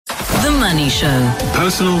The Money Show.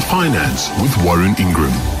 Personal Finance with Warren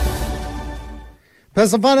Ingram.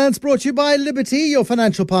 Personal Finance brought to you by Liberty, your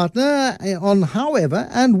financial partner, on however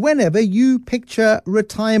and whenever you picture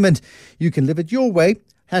retirement. You can live it your way.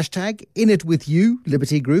 Hashtag in it with you.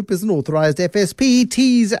 Liberty Group is an authorised FSP.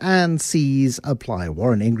 T's and C's apply.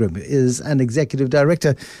 Warren Ingram is an executive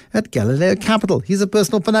director at Galileo Capital. He's a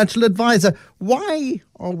personal financial advisor. Why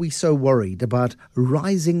are we so worried about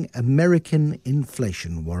rising American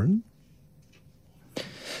inflation, Warren?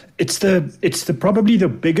 It's probably the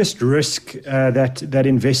biggest risk that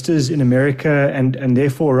investors in America and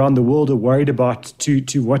therefore around the world are worried about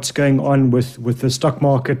to what's going on with the stock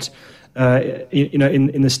market.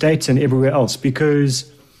 In the States and everywhere else,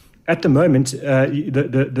 because at the moment,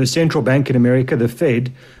 the central bank in America, the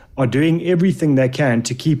Fed, are doing everything they can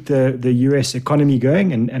to keep the U.S. economy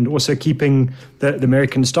going and also keeping the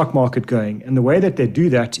American stock market going. And the way that they do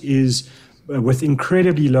that is with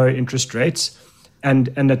incredibly low interest rates.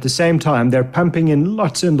 And at the same time, they're pumping in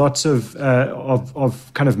lots and lots of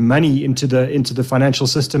kind of money into the financial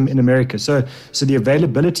system in America. So the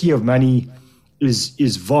availability of money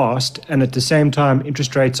is vast, and at the same time,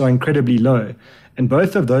 interest rates are incredibly low. And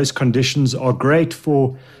both of those conditions are great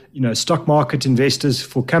for, stock market investors,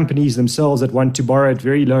 for companies themselves that want to borrow at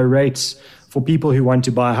very low rates, for people who want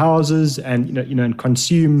to buy houses and and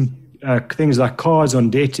consume things like cars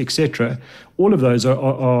on debt, etc. All of those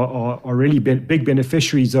are really big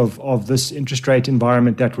beneficiaries of this interest rate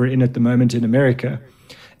environment that we're in at the moment in America.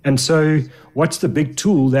 And so what's the big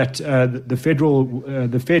tool that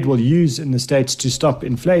the Fed will use in the States to stop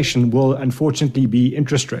inflation will unfortunately be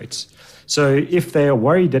interest rates. So if they are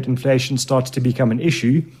worried that inflation starts to become an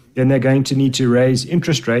issue, then they're going to need to raise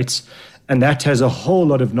interest rates. And that has a whole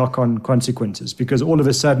lot of knock-on consequences, because all of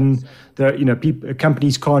a sudden,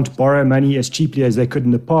 companies can't borrow money as cheaply as they could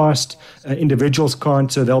in the past. Individuals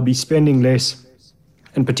can't, so they'll be spending less.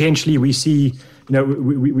 And potentially we see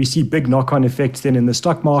we see big knock-on effects then in the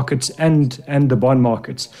stock markets and the bond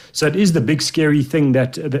markets. So it is the big scary thing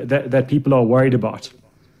that people are worried about.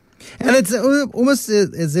 And it's almost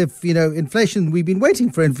as if, inflation, we've been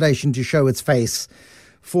waiting for inflation to show its face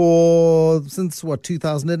since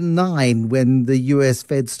 2009, when the US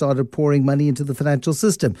Fed started pouring money into the financial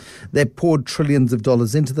system. They poured trillions of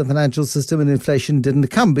dollars into the financial system, and inflation didn't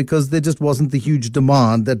come because there just wasn't the huge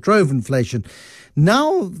demand that drove inflation.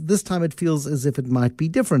 Now, this time it feels as if it might be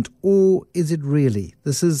different. Or is it really?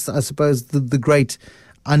 This is, I suppose, the great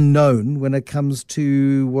unknown when it comes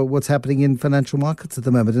to what's happening in financial markets at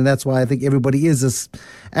the moment. And that's why I think everybody is as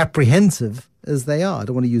apprehensive as they are. I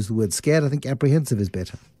don't want to use the word scared. I think apprehensive is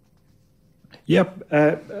better. Yep.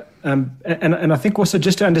 And I think also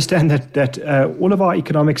just to understand that all of our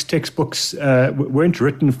economics textbooks weren't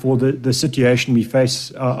written for the situation we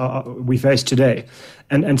face today.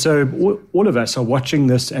 And so all of us are watching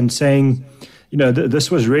this and saying,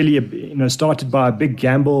 this was really, started by a big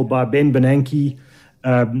gamble by Ben Bernanke.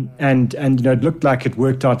 And it looked like it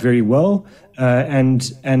worked out very well. And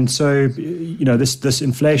so this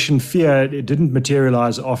inflation fear, it didn't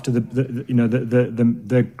materialize after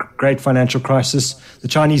the great financial crisis. The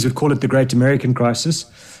Chinese would call it the Great American Crisis.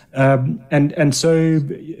 And so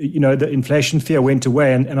the inflation fear went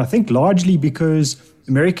away, and I think largely because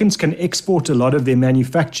Americans can export a lot of their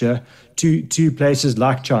manufacture to places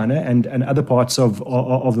like China and other parts of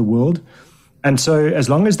the world. And so as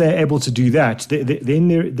long as they're able to do that, then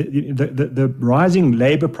the rising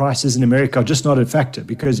labor prices in America are just not a factor,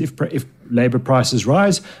 because if labor prices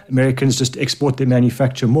rise, Americans just export their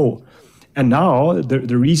manufacture more. And now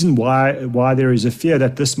the reason why there is a fear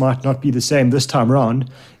that this might not be the same this time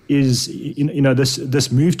around is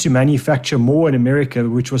this move to manufacture more in America,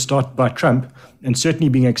 which was started by Trump and certainly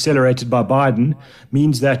being accelerated by Biden,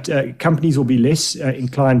 means that companies will be less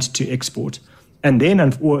inclined to export. And then,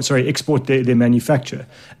 export their manufacture.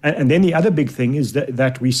 And then the other big thing is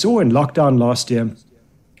that we saw in lockdown last year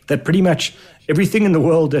that pretty much everything in the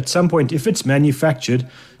world at some point, if it's manufactured,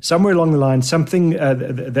 somewhere along the line, something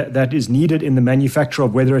that is needed in the manufacture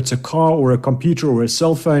of whether it's a car or a computer or a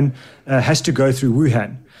cell phone has to go through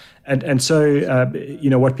Wuhan. And so,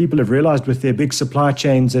 what people have realized with their big supply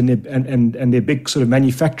chains and their big sort of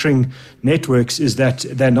manufacturing networks is that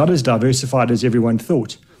they're not as diversified as everyone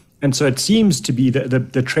thought. And so it seems to be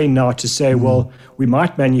the trend now to say, well, we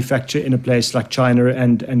might manufacture in a place like China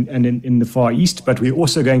and in the Far East, but we're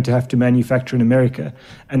also going to have to manufacture in America.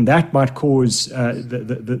 And that might cause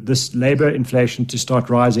this labor inflation to start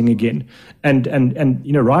rising again. And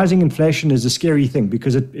rising inflation is a scary thing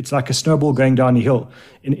because it's like a snowball going down a hill.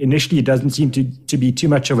 Initially, it doesn't seem to be too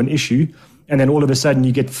much of an issue. and then all of a sudden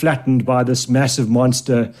you get flattened by this massive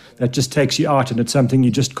monster that just takes you out, and it's something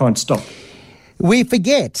you just can't stop. We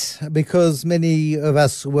forget, because many of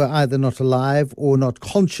us were either not alive or not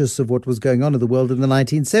conscious of what was going on in the world in the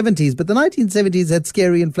 1970s. But the 1970s had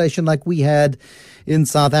scary inflation like we had in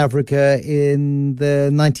South Africa in the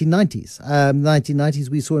 1990s. 1990s,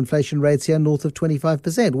 we saw inflation rates here north of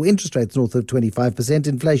 25%, or interest rates north of 25%.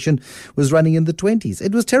 Inflation was running in the 20s.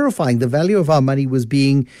 It was terrifying. The value of our money was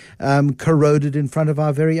being corroded in front of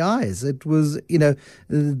our very eyes. It was,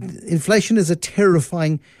 inflation is a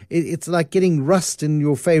terrifying. It's like getting rust in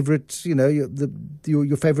your favorite,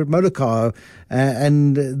 your favorite motor car,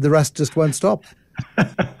 and the rust just won't stop.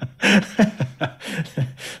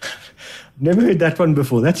 Never heard that one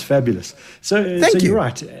before. That's fabulous. Thank you. You're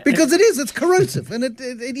right. Because it's corrosive, and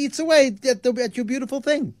it eats away at your beautiful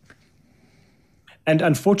thing. And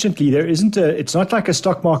unfortunately, it's not like a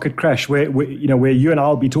stock market crash where you and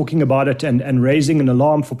I'll be talking about it and raising an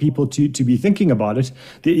alarm for people to be thinking about it.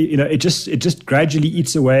 It just gradually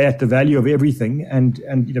eats away at the value of everything. And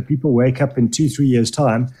people wake up in 2-3 years'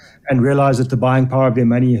 time and realize that the buying power of their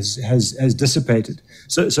money has dissipated.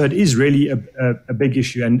 So it is really a big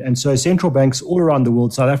issue. And so central banks all around the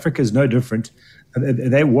world, South Africa is no different.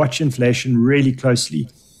 They watch inflation really closely.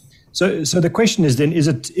 So the question is then, is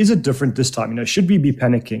it different this time? Should we be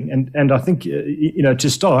panicking? And I think, to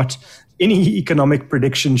start, any economic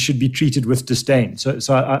prediction should be treated with disdain. So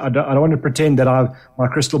I don't want to pretend that my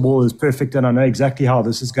crystal ball is perfect and I know exactly how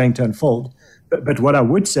this is going to unfold. But what I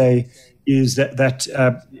would say is that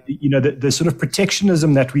the sort of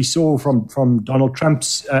protectionism that we saw from Donald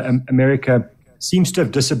Trump's America seems to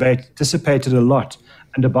have dissipated a lot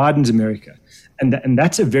under Biden's America. And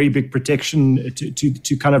that's a very big protection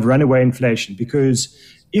to kind of runaway inflation, because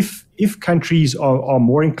if countries are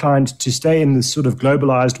more inclined to stay in this sort of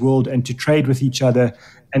globalized world and to trade with each other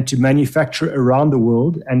and to manufacture around the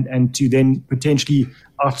world and to then potentially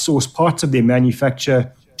outsource parts of their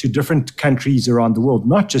manufacture to different countries around the world,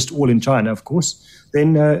 not just all in China, of course,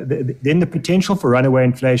 then the potential for runaway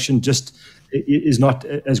inflation just is not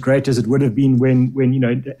as great as it would have been when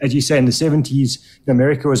as you say, in the 70s,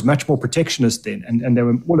 America was much more protectionist then, and they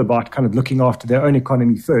were all about kind of looking after their own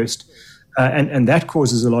economy first, and that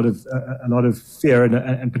causes a lot of fear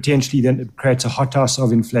and potentially then it creates a hothouse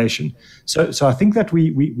of inflation. So I think that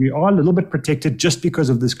we are a little bit protected just because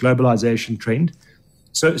of this globalization trend.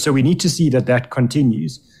 So we need to see that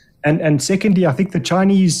continues. And secondly, I think the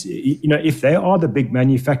Chinese, if they are the big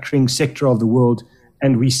manufacturing sector of the world,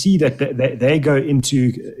 and we see that they go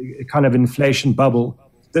into a kind of inflation bubble.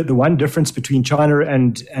 The one difference between China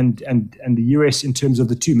and the US in terms of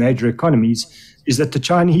the two major economies is that the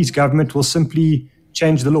Chinese government will simply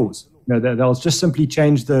change the laws. They'll just simply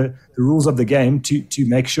change the rules of the game to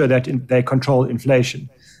make sure that they control inflation.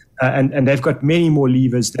 And they've got many more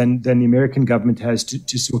levers than the American government has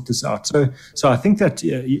to sort this out. So I think that,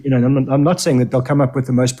 I'm not saying that they'll come up with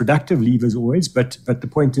the most productive levers always, but the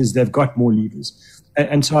point is they've got more levers.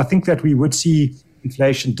 And so I think that we would see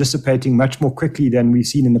inflation dissipating much more quickly than we've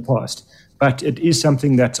seen in the past. But it is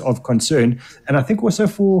something that's of concern. And I think also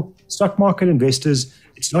for stock market investors,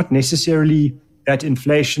 it's not necessarily that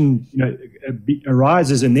inflation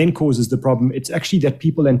arises and then causes the problem. It's actually that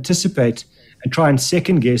people anticipate and try and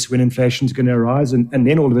second guess when inflation is going to arise. And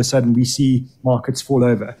then all of a sudden we see markets fall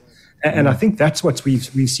over. And I think that's what we've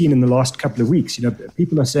seen in the last couple of weeks.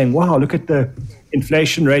 People are saying, wow, look at the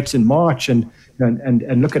inflation rates in March and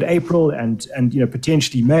look at April and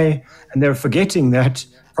potentially May. And they're forgetting that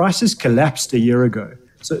prices collapsed a year ago.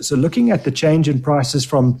 So looking at the change in prices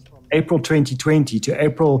from April 2020 to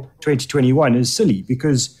April 2021 is silly,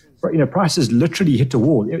 because prices literally hit a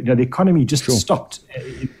wall. The economy just stopped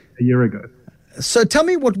a year ago. So tell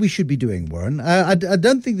me what we should be doing, Warren. I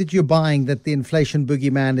don't think that you're buying that the inflation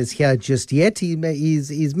boogeyman is here just yet.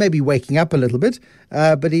 He's maybe waking up a little bit,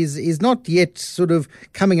 but he's not yet sort of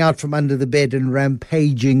coming out from under the bed and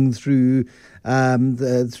rampaging through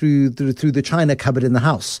the china cupboard in the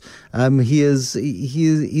house. He is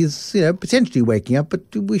potentially waking up,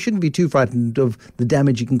 but we shouldn't be too frightened of the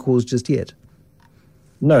damage he can cause just yet.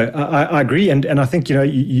 No, I agree, and I think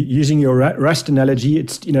using your rust analogy,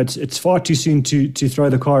 it's far too soon to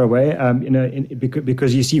throw the car away,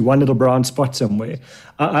 because you see one little brown spot somewhere.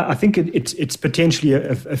 I think it's potentially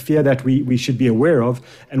a fear that we should be aware of,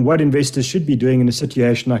 and what investors should be doing in a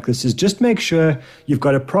situation like this is just make sure you've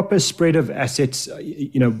got a proper spread of assets,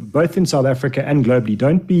 both in South Africa and globally.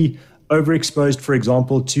 Don't be overexposed, for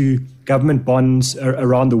example, to government bonds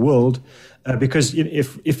around the world. because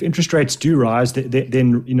if interest rates do rise,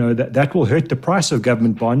 then that will hurt the price of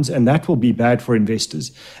government bonds, and that will be bad for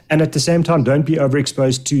investors. And at the same time, don't be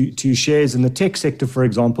overexposed to shares in the tech sector, for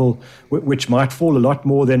example, which might fall a lot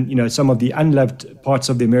more than some of the unloved parts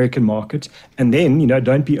of the American market. And then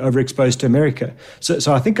don't be overexposed to America.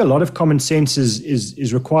 So I think a lot of common sense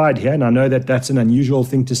is required here, and I know that that's an unusual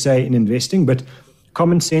thing to say in investing, but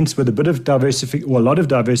common sense with a bit of a lot of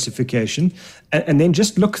diversification, and then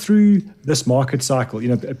just look through this market cycle.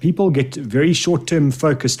 People get very short-term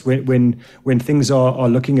focused when things are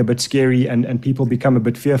looking a bit scary and people become a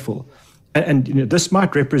bit fearful. And this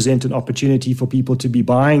might represent an opportunity for people to be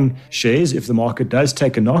buying shares if the market does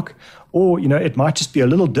take a knock, or it might just be a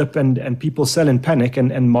little dip and people sell in panic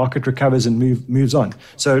and market recovers and moves on.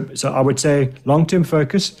 So I would say long-term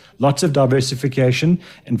focus, lots of diversification,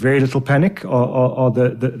 and very little panic are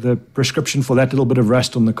the prescription for that little bit of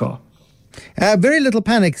rust on the car. Very little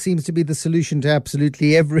panic seems to be the solution to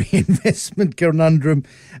absolutely every investment conundrum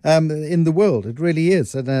in the world. It really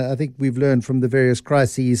is. And I think we've learned from the various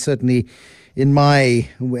crises, certainly in my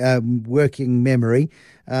working memory,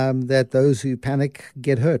 that those who panic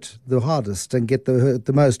get hurt the hardest and get hurt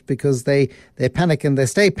the most, because they panic and they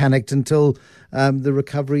stay panicked until the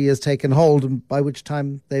recovery has taken hold, by which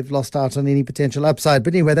time they've lost out on any potential upside.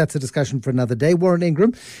 But anyway, that's a discussion for another day. Warren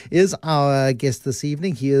Ingram is our guest this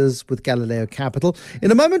evening. He is with Galileo Capital.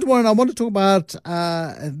 In a moment, Warren, I want to talk about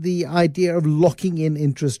the idea of locking in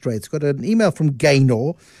interest rates. Got an email from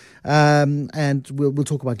Gaynor. And we'll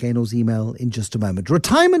talk about Gaynor's email in just a moment.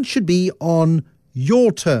 Retirement should be on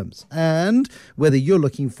your terms, and whether you're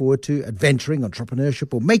looking forward to adventuring,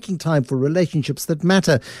 entrepreneurship, or making time for relationships that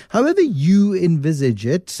matter. However you envisage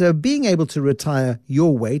it, being able to retire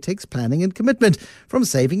your way takes planning and commitment. From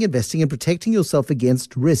saving, investing, and protecting yourself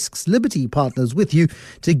against risks, Liberty partners with you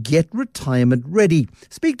to get retirement ready.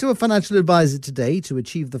 Speak to a financial advisor today to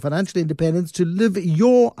achieve the financial independence to live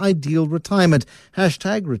your ideal retirement.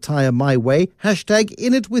 #Retire My Way.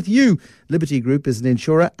 #In It With You. Liberty Group is an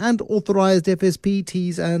insurer and authorized FSP.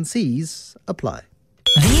 T's and C's apply.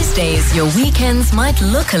 These days, your weekends might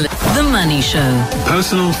look The Money Show.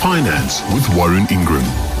 Personal Finance with Warren Ingram.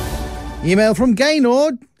 Email from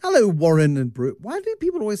Gaynor. Hello, Warren and Bruce. Why do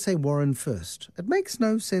people always say Warren first? It makes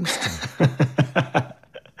no sense to me.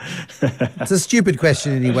 It's a stupid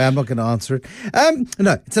question anyway. I'm not going to answer it.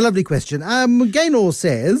 No, it's a lovely question. Gaynor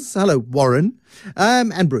says, hello, Warren.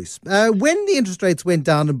 And Bruce, when the interest rates went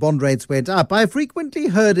down and bond rates went up, I frequently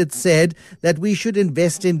heard it said that we should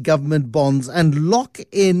invest in government bonds and lock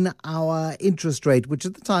in our interest rate, which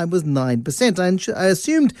at the time was 9%. I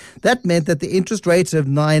assumed that meant that the interest rate of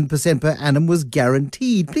 9% per annum was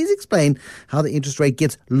guaranteed. Please explain how the interest rate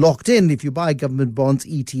gets locked in if you buy government bonds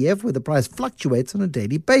ETF, where the price fluctuates on a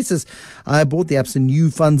daily basis. I bought the Absa New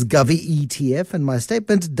Funds Govie ETF, and my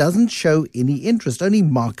statement doesn't show any interest, only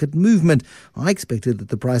market movement. I expected that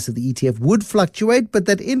the price of the ETF would fluctuate, but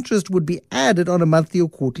that interest would be added on a monthly or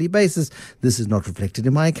quarterly basis. This is not reflected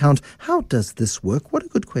in my account. How does this work? What a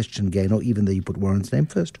good question, Gaynor, even though you put Warren's name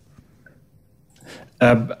first.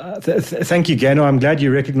 Thank you, Gaynor. I'm glad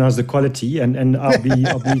you recognize the quality, and I'll be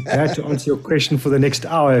glad to answer your question for the next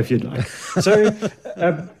hour if you'd like. So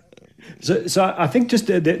I think just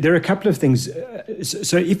there are a couple of things.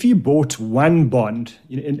 So if you bought one bond,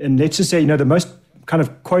 and let's just say, the most kind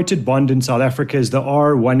of quoted bond in South Africa is the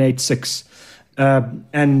R186.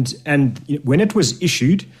 And when it was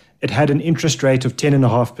issued, it had an interest rate of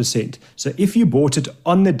 10.5%. So if you bought it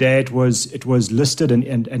on the day it was listed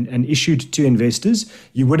and issued to investors,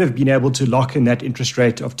 you would have been able to lock in that interest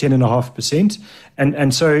rate of 10.5%.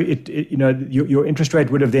 And so your interest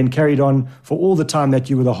rate would have then carried on for all the time that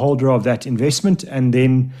you were the holder of that investment. And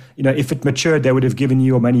then, if it matured, they would have given you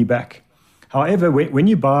your money back. However, when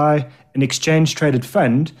you buy an exchange-traded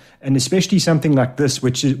fund, and especially something like this,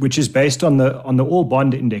 which is based on the all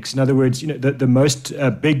bond index, in other words, the most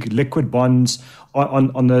big liquid bonds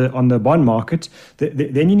on the bond market,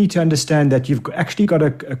 then you need to understand that you've actually got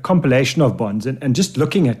a compilation of bonds, and just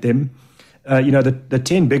looking at them. The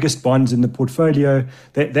 10 biggest bonds in the portfolio,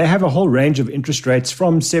 they have a whole range of interest rates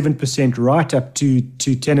from 7% right up to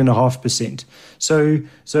 10.5%. So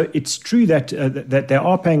it's true that they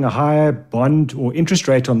are paying a higher bond or interest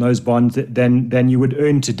rate on those bonds than you would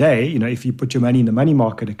earn today, if you put your money in the money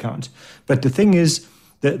market account. But the thing is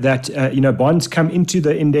that bonds come into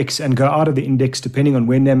the index and go out of the index depending on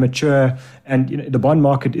when they mature, and the bond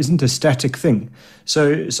market isn't a static thing.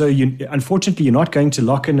 So unfortunately you're not going to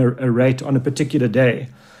lock in a rate on a particular day.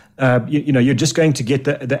 You're just going to get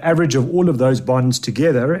the average of all of those bonds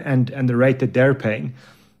together and the rate that they're paying.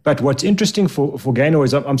 But what's interesting for Gaynor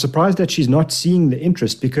is I'm surprised that she's not seeing the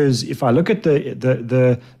interest, because if I look at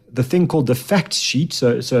the thing called the fact sheet,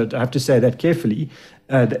 so I have to say that carefully,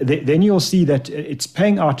 then you'll see that it's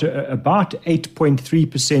paying out about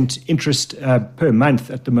 8.3% interest per month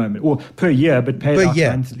at the moment, or per year, but paid out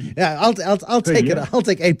monthly. Yeah, I'll take year. it. I'll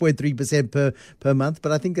take 8.3% per month,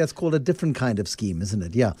 but I think that's called a different kind of scheme, isn't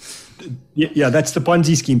it? Yeah. Yeah, that's the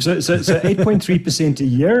Ponzi scheme. So 8.3% a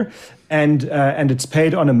year, and it's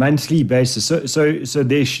paid on a monthly basis. So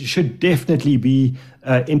there should definitely be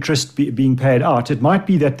interest being paid out. It might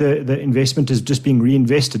be that the investment is just being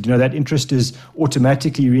reinvested. That interest is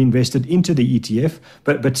automatically reinvested into the ETF.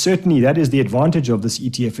 But certainly that is the advantage of this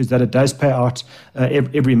ETF, is that it does pay out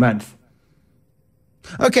every month.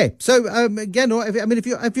 Okay, so again,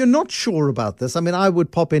 if you're not sure about this, I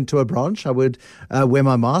would pop into a branch. I would wear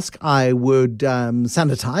my mask. I would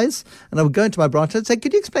sanitize, and I would go into my branch and say,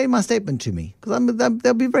 "Could you explain my statement to me?" Because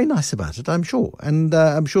they'll be very nice about it, I'm sure. And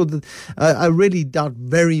I'm sure that I really doubt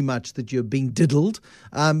very much that you're being diddled.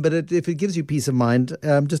 But if it gives you peace of mind,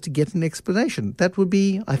 just to get an explanation, that would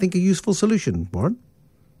be, I think, a useful solution, Warren.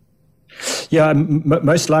 Yeah,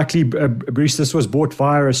 most likely, Bruce, this was bought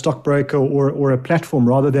via a stockbroker or a platform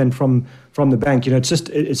rather than from the bank.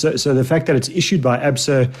 So the fact that it's issued by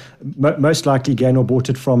ABSA, most likely Gaynor bought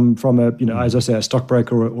it from a as I say, a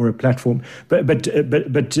stockbroker or a platform. But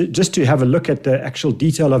just to have a look at the actual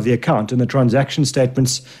detail of the account and the transaction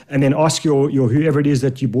statements, and then ask your whoever it is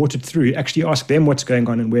that you bought it through, actually ask them what's going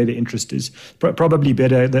on and where the interest is. Probably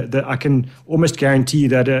better. I can almost guarantee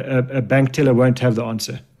that a bank teller won't have the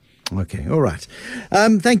answer. Okay, all right.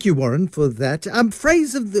 Thank you, Warren, for that.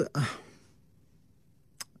 Phrase of the...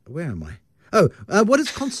 where am I? Oh, what is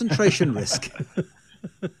concentration risk?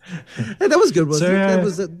 That was good, wasn't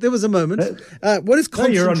it? There was a moment. What is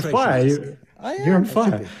concentration risk? You're on fire. risk? You're on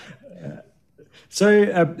fire.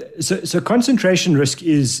 So concentration risk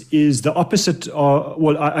is the opposite.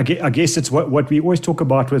 I guess it's what we always talk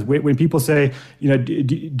about with when people say,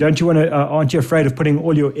 don't you want to? Aren't you afraid of putting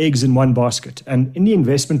all your eggs in one basket? And in the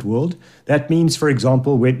investment world, that means, for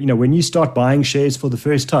example, when you start buying shares for the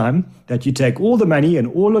first time, that you take all the money and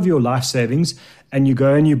all of your life savings, and you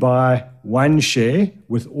go and you buy one share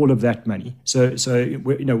with all of that money. So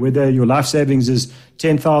whether your life savings is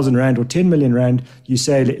 10,000 Rand or 10 million Rand, you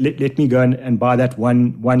say, let me go and buy that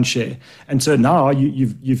one share. And so now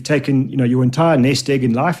you've taken your entire nest egg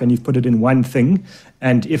in life and you've put it in one thing.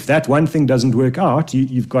 And if that one thing doesn't work out,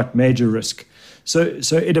 you've got major risk. So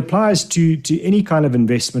it applies to any kind of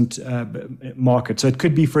investment market. So it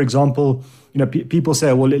could be, for example, people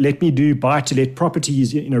say, well, let me do buy-to-let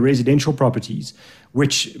properties, residential properties,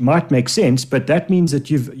 which might make sense, but that means that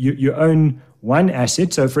you own one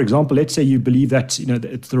asset. So, for example, let's say you believe that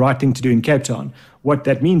it's the right thing to do in Cape Town. What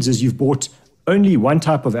that means is you've bought only one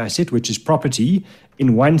type of asset, which is property,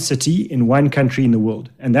 in one city, in one country in the world,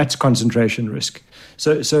 and that's concentration risk.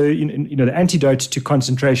 So the antidote to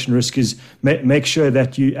concentration risk is make sure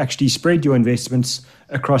that you actually spread your investments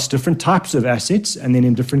across different types of assets and then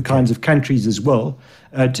in different kinds of countries as well,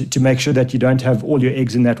 to make sure that you don't have all your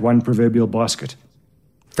eggs in that one proverbial basket.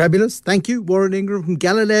 Fabulous. Thank you. Warren Ingram from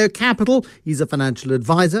Galileo Capital. He's a financial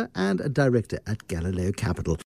advisor and a director at Galileo Capital.